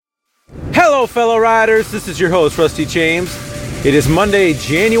Hello, fellow riders. This is your host, Rusty James. It is Monday,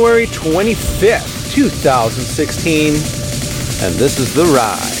 January 25th, 2016, and this is The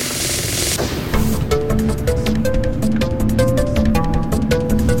Ride.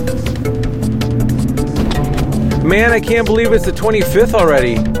 Man, I can't believe it's the 25th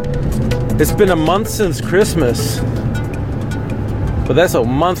already. It's been a month since Christmas. But that's a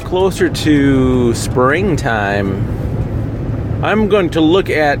month closer to springtime. I'm going to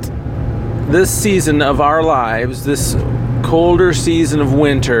look at this season of our lives, this colder season of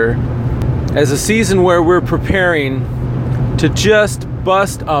winter, as a season where we're preparing to just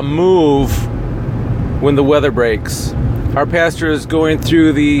bust a move when the weather breaks. Our pastor is going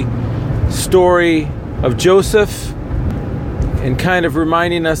through the story of Joseph and kind of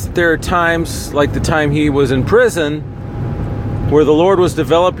reminding us that there are times, like the time he was in prison, where the Lord was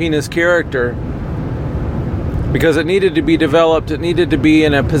developing his character because it needed to be developed. It needed to be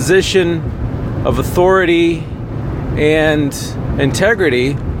in a position of authority and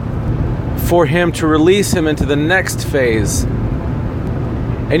integrity for him to release him into the next phase.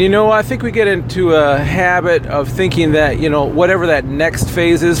 And I think we get into a habit of thinking that, whatever that next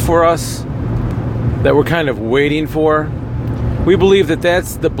phase is for us, that we're kind of waiting for, we believe that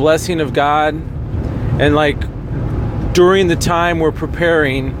that's the blessing of God. And like during the time we're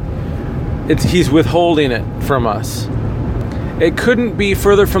preparing, he's withholding it from us. It couldn't be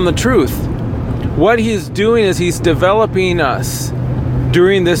further from the truth. What he's doing is he's developing us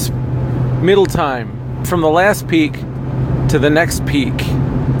during this middle time, from the last peak to the next peak.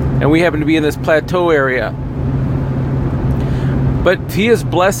 And we happen to be in this plateau area. But he is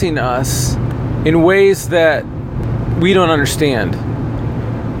blessing us in ways that we don't understand.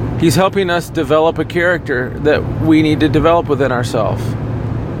 He's helping us develop a character that we need to develop within ourselves,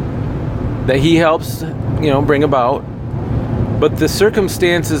 that he helps, bring about. But the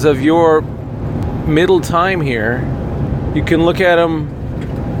circumstances of your middle time here, you can look at them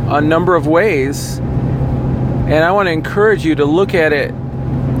a number of ways. And I want to encourage you to look at it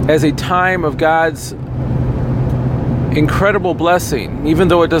as a time of God's incredible blessing, even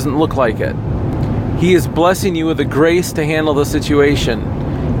though it doesn't look like it. He is blessing you with the grace to handle the situation.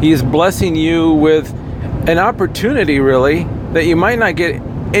 He is blessing you with an opportunity, really, that you might not get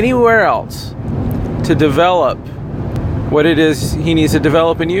anywhere else to develop what it is he needs to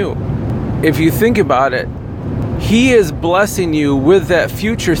develop in you. If you think about it, he is blessing you with that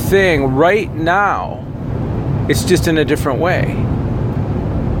future thing right now. It's just in a different way.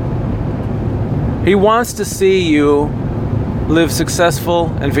 He wants to see you live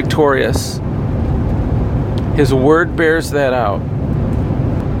successful and victorious. His word bears that out.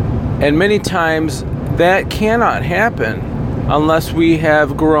 And many times that cannot happen unless we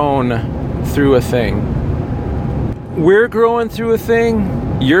have grown through a thing. We're growing through a thing.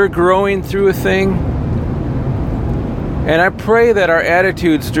 You're growing through a thing. And I pray that our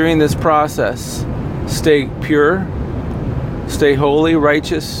attitudes during this process stay pure, stay holy,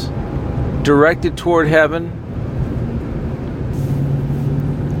 righteous, directed toward heaven.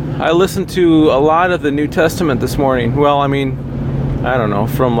 I listened to a lot of the New Testament this morning. Well, I don't know,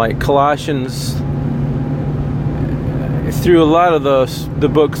 from like Colossians through a lot of the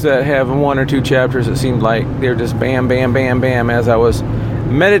books that have one or two chapters. It seemed like they're just bam, bam, bam, bam as I was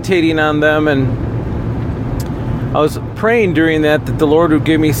meditating on them. And I was praying during that the Lord would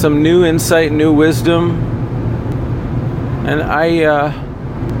give me some new insight, new wisdom. And I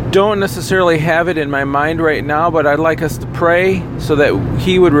don't necessarily have it in my mind right now, but I'd like us to pray so that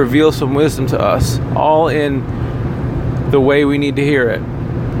he would reveal some wisdom to us, all in the way we need to hear it.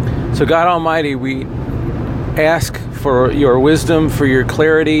 So God Almighty, we ask for your wisdom, for your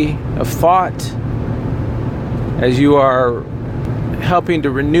clarity of thought, as you are helping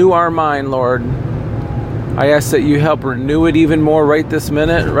to renew our mind, Lord. I ask that you help renew it even more right this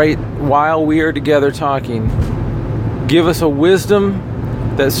minute, right while we are together talking. Give us a wisdom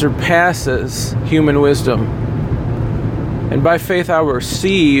that surpasses human wisdom. And by faith, I will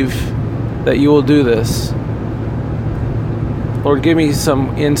receive that you will do this. Lord, give me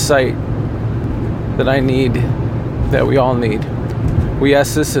some insight that I need, that we all need. We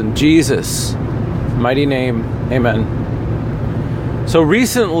ask this in Jesus' mighty name. Amen. So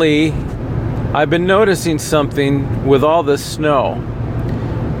recently, I've been noticing something with all this snow.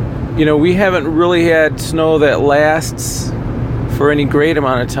 We haven't really had snow that lasts for any great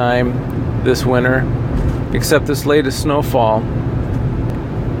amount of time this winter, except this latest snowfall.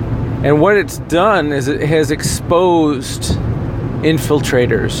 And what it's done is it has exposed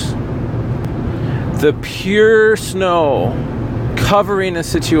infiltrators. The pure snow covering a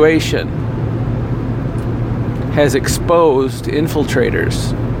situation has exposed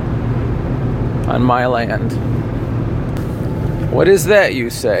infiltrators. on my land. What is that, you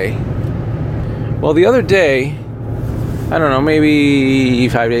say? Well, the other day, I don't know, maybe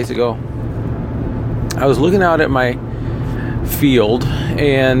 5 days ago, I was looking out at my field,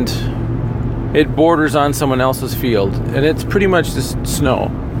 and it borders on someone else's field, and it's pretty much just snow,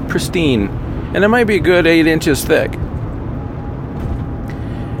 pristine, and it might be a good 8 inches thick.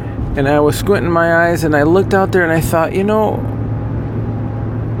 And I was squinting my eyes, and I looked out there, and I thought, it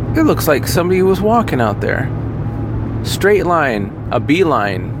looks like somebody was walking out there. Straight line, a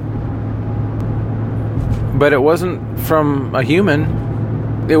beeline. But it wasn't from a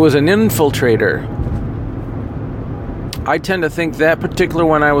human. It was an infiltrator. I tend to think that particular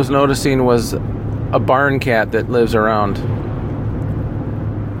one I was noticing was a barn cat that lives around.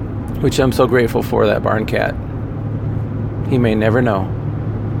 Which I'm so grateful for, that barn cat. He may never know.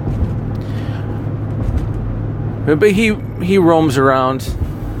 But he roams around.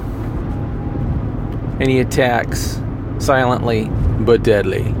 And he attacks. Silently, but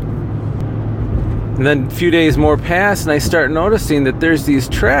deadly. And then a few days more pass, and I start noticing that there's these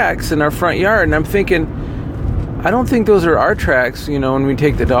tracks in our front yard, and I'm thinking, I don't think those are our tracks, when we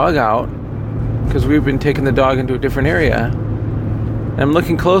take the dog out, because we've been taking the dog into a different area. And I'm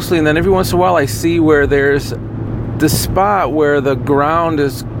looking closely, and then every once in a while I see where there's this spot where the ground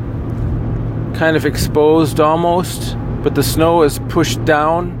is kind of exposed almost, but the snow is pushed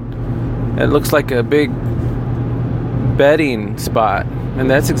down. It looks like a big bedding spot, and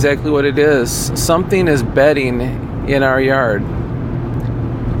that's exactly what it is. Something is bedding in our yard,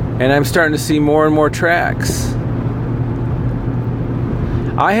 and I'm starting to see more and more tracks.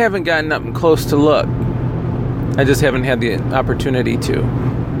 I haven't gotten up close to look. I just haven't had the opportunity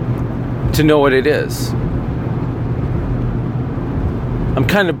to know what it is. I'm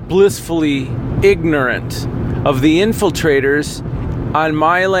kind of blissfully ignorant of the infiltrators on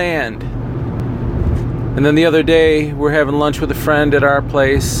my land. And then the other day, we're having lunch with a friend at our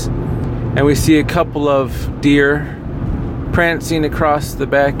place, and we see a couple of deer prancing across the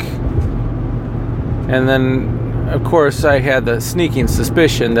back. And then, of course, I had the sneaking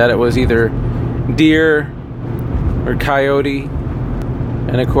suspicion that it was either deer or coyote.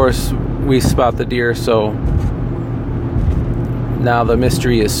 And of course, we spot the deer, so now the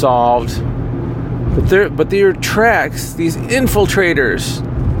mystery is solved. But there are tracks, these infiltrators,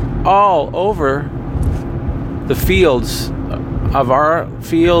 all over the fields of our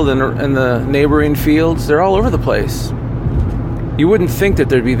field and the neighboring fields. They're all over the place. You wouldn't think that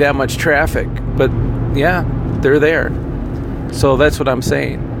there'd be that much traffic, but yeah, they're there. So that's what I'm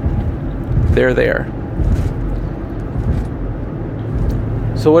saying. They're there.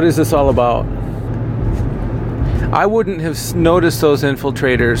 So what is this all about? I wouldn't have noticed those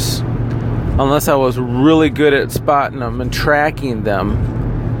infiltrators unless I was really good at spotting them and tracking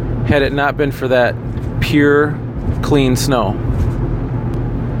them, had it not been for that pure, clean snow.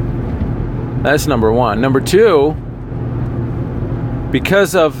 That's number one. Number two,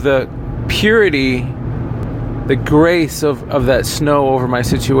 because of the purity, the grace of that snow over my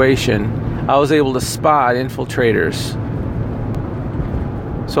situation, I was able to spot infiltrators.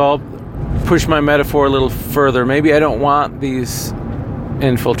 So I'll push my metaphor a little further. Maybe I don't want these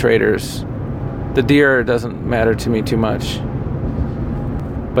infiltrators. The deer doesn't matter to me too much.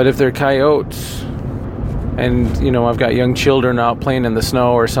 But if they're coyotes, and I've got young children out playing in the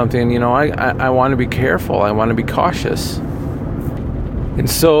snow or something, I want to be careful. I want to be cautious. And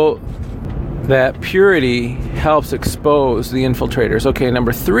so that purity helps expose the infiltrators. Okay,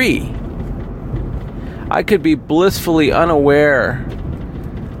 number three, I could be blissfully unaware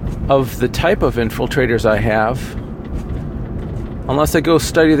of the type of infiltrators I have unless I go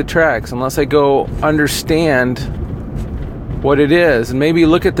study the tracks, unless I go understand what it is, and maybe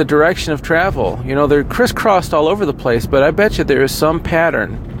look at the direction of travel. They're crisscrossed all over the place, but I bet you there is some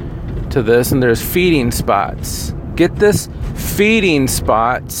pattern to this, and there's feeding spots. Get this, feeding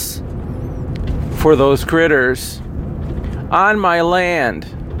spots for those critters on my land.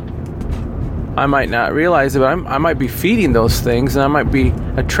 I might not realize it, but I might be feeding those things, and I might be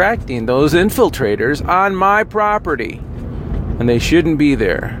attracting those infiltrators on my property, and they shouldn't be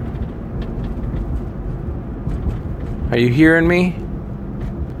there. Are you hearing me?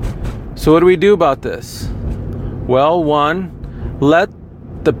 So what do we do about this? Well, one, let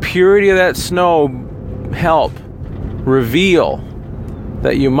the purity of that snow help reveal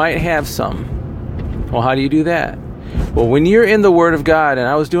that you might have some. Well, how do you do that? Well, when you're in the Word of God, and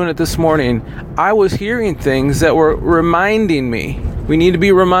I was doing it this morning, I was hearing things that were reminding me. We need to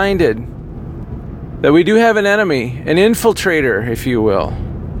be reminded that we do have an enemy, an infiltrator, if you will,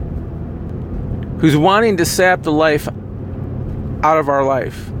 who's wanting to sap the life out of our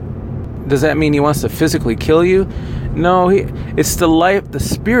life. does that mean he wants to physically kill you? No, it's the life, the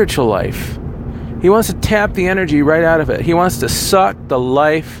spiritual life. He wants to tap the energy right out of it. He wants to suck the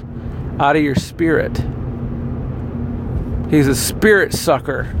life out of your spirit. He's a spirit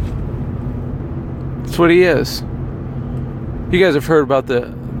sucker. That's what he is. You guys have heard about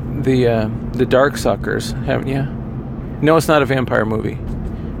the dark suckers, haven't you? No, it's not a vampire movie.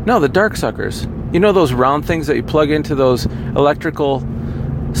 No, the dark suckers. You know those round things that you plug into those electrical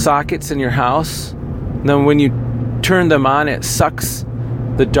sockets in your house? And then when you turn them on, it sucks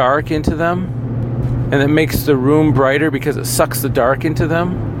the dark into them, and it makes the room brighter because it sucks the dark into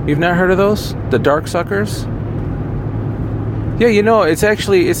them. You've not heard of those? The dark suckers? Yeah, you know,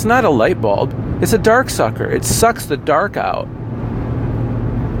 it's not a light bulb. It's a dark sucker. It sucks the dark out.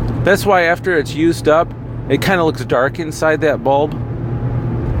 That's why after it's used up, it kind of looks dark inside that bulb,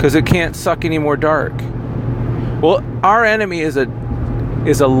 because it can't suck any more dark. Well, our enemy is a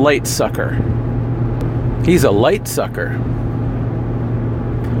light sucker. He's a light sucker.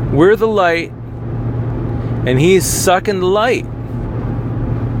 We're the light, and he's sucking the light.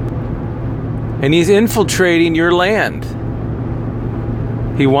 And he's infiltrating your land.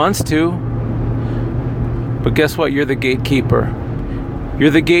 He wants to. But guess what? You're the gatekeeper. You're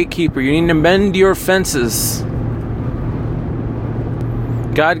the gatekeeper. You need to mend your fences.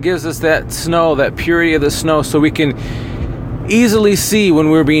 God gives us that snow, that purity of the snow, so we can easily see when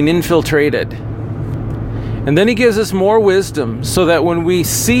we're being infiltrated. And then he gives us more wisdom so that when we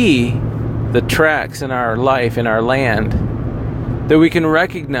see the tracks in our life, in our land, that we can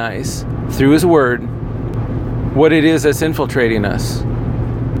recognize through his word what it is that's infiltrating us.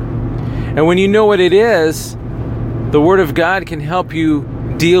 And when you know what it is, the word of God can help you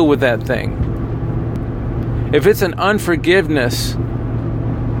deal with that thing. If it's an unforgiveness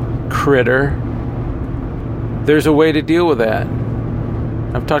critter, there's a way to deal with that.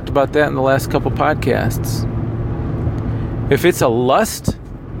 I've talked about that in the last couple podcasts. If it's a lust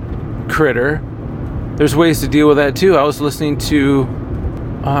critter, there's ways to deal with that too. I was listening to,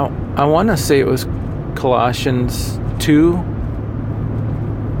 I want to say it was Colossians 2,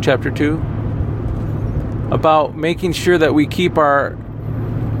 chapter 2, about making sure that we keep our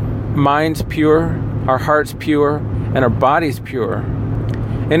minds pure, our hearts pure, and our bodies pure.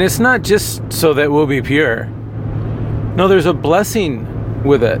 And it's not just so that we'll be pure. No, there's a blessing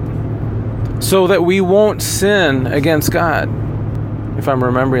with it, so that we won't sin against God, if I'm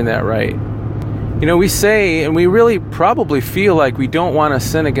remembering that right. You know, we say, and we really probably feel like we don't want to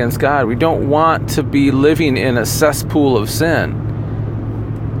sin against God. We don't want to be living in a cesspool of sin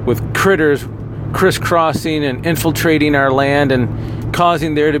with critters crisscrossing and infiltrating our land and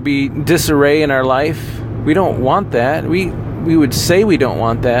causing there to be disarray in our life. We don't want that. We would say we don't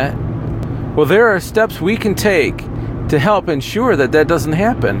want that. Well, there are steps we can take to help ensure that that doesn't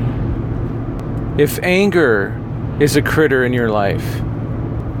happen. If anger is a critter in your life,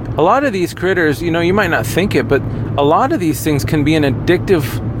 a lot of these critters, you know, you might not think it, but a lot of these things can be an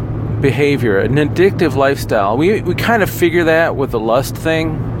addictive behavior, an addictive lifestyle. We kind of figure that with the lust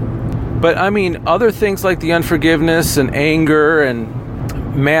thing. But I mean, other things like the unforgiveness and anger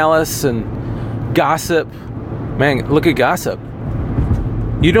and malice and gossip. Man, look at gossip.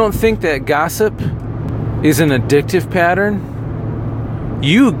 You don't think that gossip is an addictive pattern?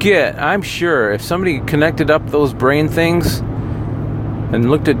 You get, I'm sure, if somebody connected up those brain things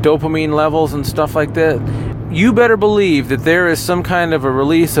and looked at dopamine levels and stuff like that, you better believe that there is some kind of a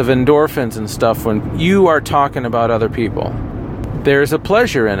release of endorphins and stuff when you are talking about other people. There's a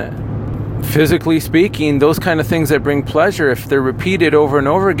pleasure in it. Physically speaking, those kind of things that bring pleasure, if they're repeated over and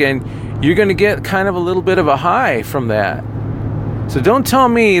over again, you're going to get kind of a little bit of a high from that. So don't tell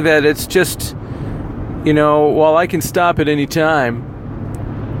me that it's just, you know, well, I can stop at any time.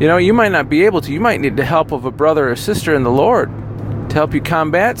 You know, you might not be able to. You might need the help of a brother or sister in the Lord to help you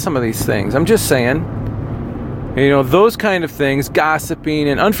combat some of these things. I'm just saying. You know, those kind of things, gossiping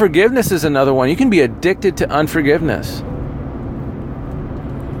and unforgiveness is another one. You can be addicted to unforgiveness.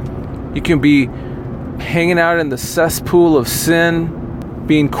 You can be hanging out in the cesspool of sin,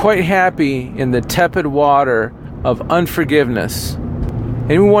 being quite happy in the tepid water of unforgiveness.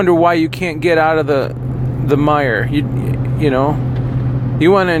 And you wonder why you can't get out of the mire. You know,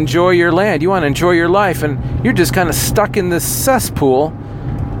 you want to enjoy your land, you want to enjoy your life, and you're just kind of stuck in this cesspool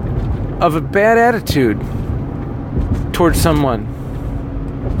of a bad attitude towards someone.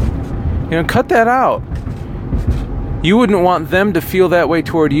 You know, cut that out. You wouldn't want them to feel that way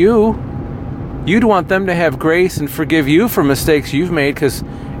toward you. You'd want them to have grace and forgive you for mistakes you've made, because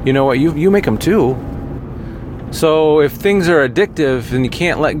you know what, you make them too. So if things are addictive and you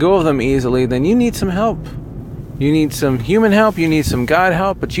can't let go of them easily, then you need some help. You need some human help, you need some God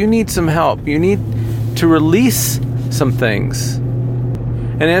help, but you need some help. You need to release some things.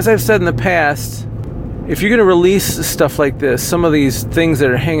 And as I've said in the past, if you're going to release stuff like this, some of these things that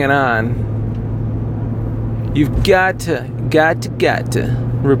are hanging on, you've got to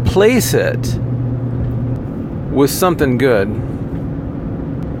replace it with something good.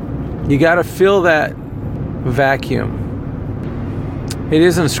 You got to fill that vacuum. It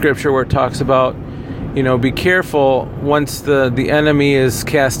is in Scripture where it talks about, be careful once the enemy is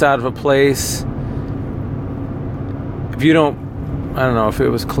cast out of a place. If you don't, I don't know if it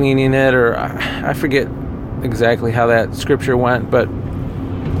was cleaning it, or I forget exactly how that scripture went, but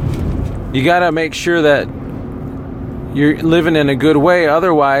you got to make sure that you're living in a good way.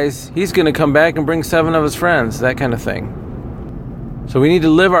 Otherwise, he's going to come back and bring 7 of his friends, that kind of thing. So we need to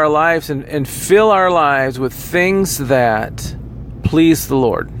live our lives and fill our lives with things that please the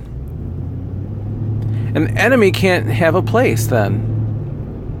Lord. And the enemy can't have a place then.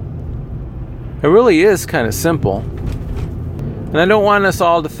 It really is kind of simple. And I don't want us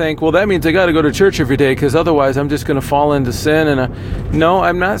all to think, well, that means I got to go to church every day because otherwise I'm just going to fall into sin. And no,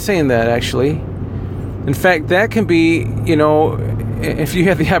 I'm not saying that, actually. In fact, that can be, if you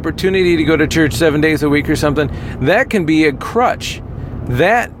have the opportunity to go to church 7 days a week or something, that can be a crutch.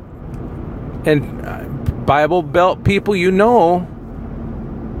 That, and Bible Belt people,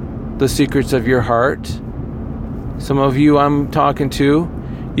 the secrets of your heart. Some of you I'm talking to,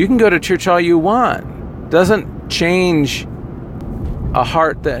 you can go to church all you want. Doesn't change a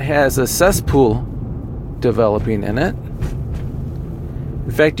heart that has a cesspool developing in it.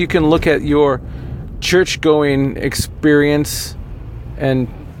 In fact, you can look at your church-going experience and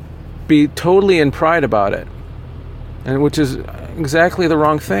be totally in pride about it, and which is exactly the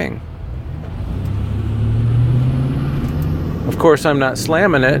wrong thing. Of course, I'm not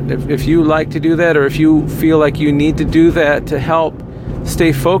slamming it. If you like to do that, or if you feel like you need to do that to help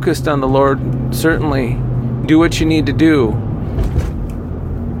stay focused on the Lord, certainly do what you need to do.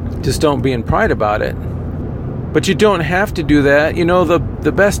 Just don't be in pride about it. But you don't have to do that.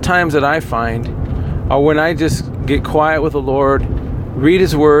 The best times that I find are when I just get quiet with the Lord, read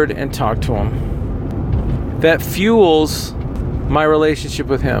His Word, and talk to Him. That fuels my relationship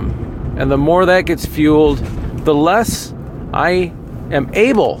with Him. And the more that gets fueled, the less I am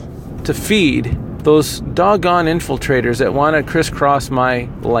able to feed those doggone infiltrators that want to crisscross my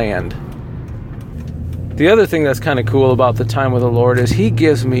land. The other thing that's kind of cool about the time with the Lord is He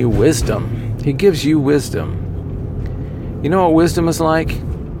gives me wisdom. He gives you wisdom. You know what wisdom is like?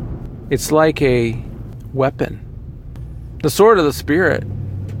 It's like a weapon. The sword of the Spirit,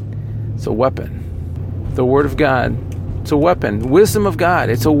 it's a weapon. The Word of God, it's a weapon. Wisdom of God,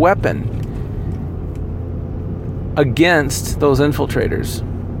 it's a weapon against those infiltrators.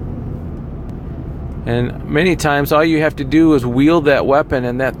 And many times all you have to do is wield that weapon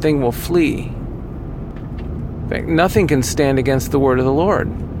and that thing will flee. In fact, nothing can stand against the word of the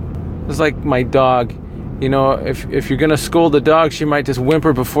Lord. It's like my dog. If you're going to scold the dog, she might just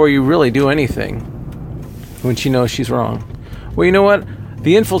whimper before you really do anything when she knows she's wrong. Well, you know what?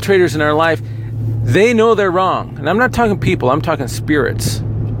 The infiltrators in our life, they know they're wrong. And I'm not talking people, I'm talking spirits.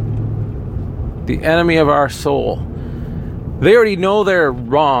 The enemy of our soul. They already know they're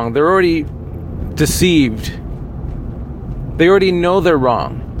wrong. They're already deceived. They already know they're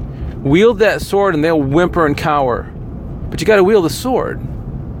wrong. Wield that sword and they'll whimper and cower. But you got to wield the sword.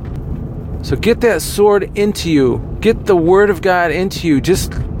 So get that sword into you. Get the Word of God into you.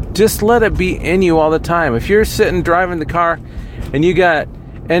 Just let it be in you all the time. If you're sitting driving the car and you got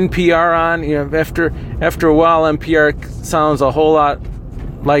NPR on, after a while NPR sounds a whole lot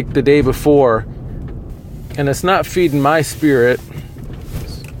like the day before, and it's not feeding my spirit.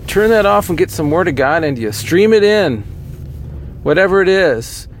 Turn that off and get some Word of God into you. Stream it in, whatever it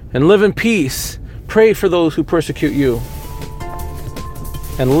is, and live in peace. Pray for those who persecute you.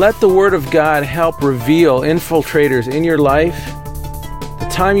 And let the Word of God help reveal infiltrators in your life. The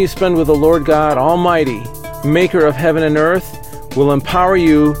time you spend with the Lord God Almighty, Maker of heaven and earth, will empower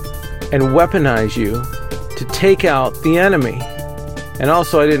you and weaponize you to take out the enemy. And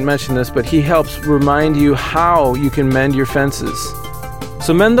also, I didn't mention this, but He helps remind you how you can mend your fences.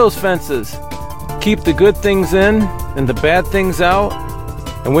 So mend those fences. Keep the good things in and the bad things out.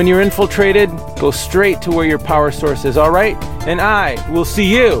 And when you're infiltrated, go straight to where your power source is, all right? And I will see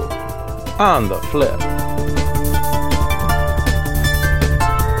you on the flip.